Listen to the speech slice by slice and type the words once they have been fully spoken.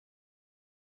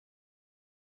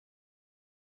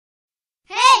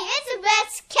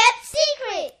best kept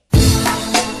secret.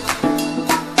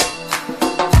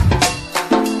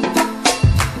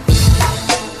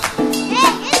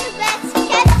 Hey, it's the best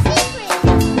kept secret.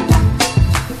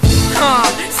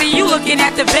 See you looking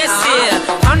at the best here.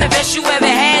 I'm the best you ever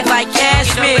had, like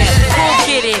Cashmere. Cool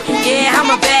kitty, yeah, I'm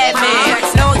a bad man.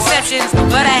 No exceptions,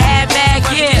 but I had mad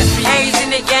gear. A's in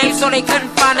the game, so they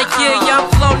couldn't find a cure. Young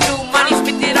flow, new money,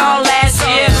 spent it all last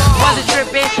year. Wasn't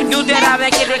tripping, knew that I'd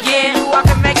make it again. Knew I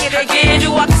could make it again,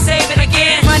 knew I could save it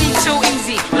again. Money too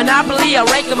easy, Monopoly, I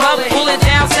rake them up. Pull it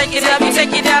down, take it up, you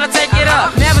take it down, I take it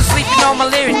up. Never sleeping on my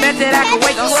lyrics, bet that I can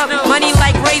wake you up. Money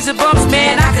like razor bumps,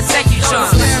 man, I could take you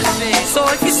chunks. So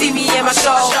if you see me in my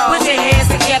show, put your hands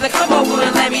together, come over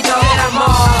and let me know that I'm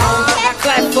on. Now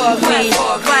clap for me,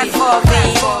 clap for me,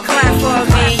 clap for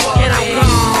me, and I'm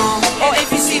gone. Or if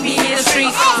you see me in the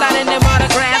streets, signing them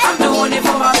autographs, I'm doing it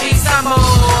for my peace, I'm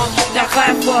on. Now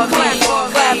clap for me,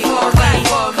 clap for me,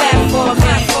 clap for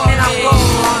me, and I'm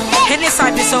gone. And this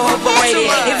hype is so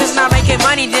overrated. If it's not making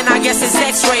money, then I guess it's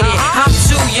X-rated. I'm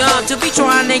too young to be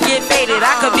trying to get faded.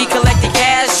 I could be collecting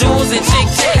cash, jewels, and chick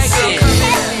chasing.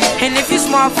 And if you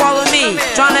smart, follow me.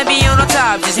 Tryna be on the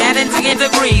top, just handing to get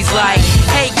degrees. Like,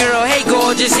 hey girl, hey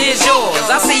gorgeous, here's yours.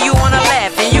 I see you on the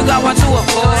left, and you got one too, of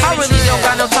course. I really don't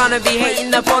got no time to be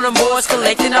hating up on them boys,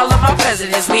 collecting all of my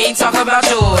presidents. We ain't talking about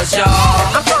yours, y'all.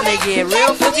 I'm tryna get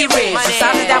real filthy rich.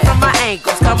 Started down from my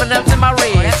ankles, coming up to my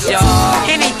ribs, y'all.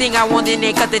 Anything I want, then they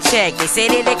cut the check. They say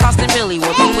that they cost a milli,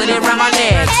 well, they put it around my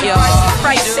neck, y'all.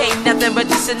 Price ain't nothing but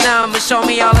just a number. Show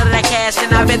me all of that cash,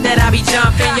 and I bet that I be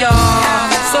jumping, y'all.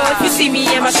 So if you see me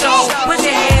in my show, put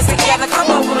your hands together,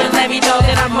 come over and let me know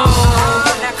that I'm on.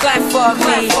 Now clap for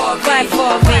me, clap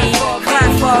for me,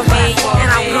 clap for me,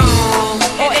 and I'm gone.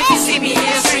 Or if you see me in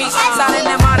the streets, signing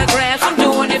them autographs, I'm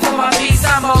doing it for my peace,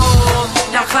 I'm on.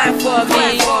 Now clap for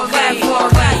me, clap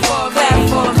for me, clap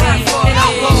for me, and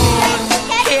I'm gone.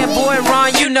 Yeah, boy,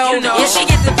 Ron, you know. Yeah, she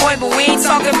get the point, but we ain't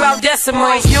talking about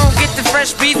decimals. You don't get the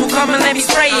fresh beef, well, come and let me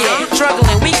spray it.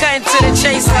 Struggling, we cutting to the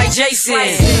chase like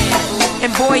Jason. And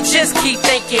boy, just keep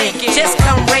thinking, just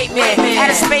come rape me.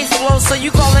 At a space flow, so you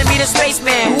calling me the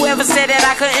spaceman. Whoever said that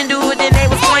I couldn't do it, then they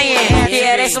was playing.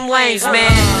 Yeah, they some lames,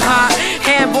 man.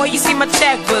 And boy, you see my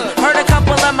checkbook. Heard a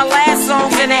couple of my last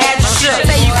songs and they had you shook.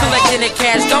 Say you collecting the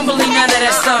cash, don't believe none of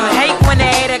that stuff. Hate when the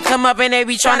hater come up and they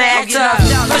be trying to act up.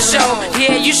 For sure,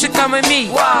 yeah, you should come with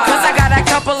me. Cause I got a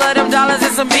couple of them dollars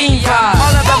and some bean pies.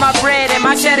 All about my bread and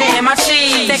my cheddar and my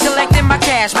cheese. They collecting my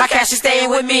cash is staying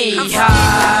with me.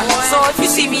 So if you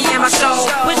see me in my show,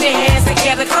 put your hands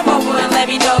together, come over and let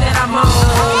me know that I'm on.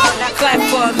 Now clap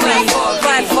for me,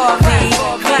 clap for me,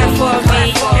 clap for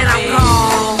me, and I'm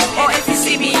gone. Or if you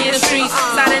see me in the streets,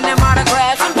 signing them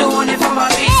autographs, I'm doing it for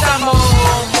my peace, I'm on.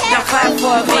 Now clap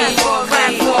for me,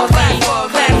 clap for me,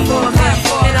 clap for me,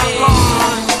 and I'm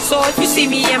gone. So if you see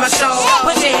me in my show,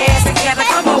 put your hands together,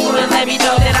 come over and let me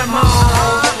know that I'm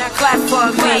on. Now clap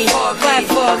for me, clap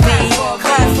for me,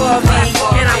 clap for me,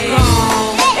 and I'm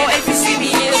gone. Or if you see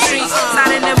me in the streets,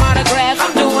 signing them autographs,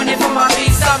 I'm doing it for my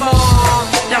peace, I'm on.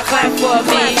 Now clap for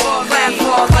me, clap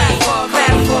for me,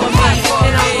 clap for me,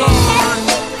 and I'm gone.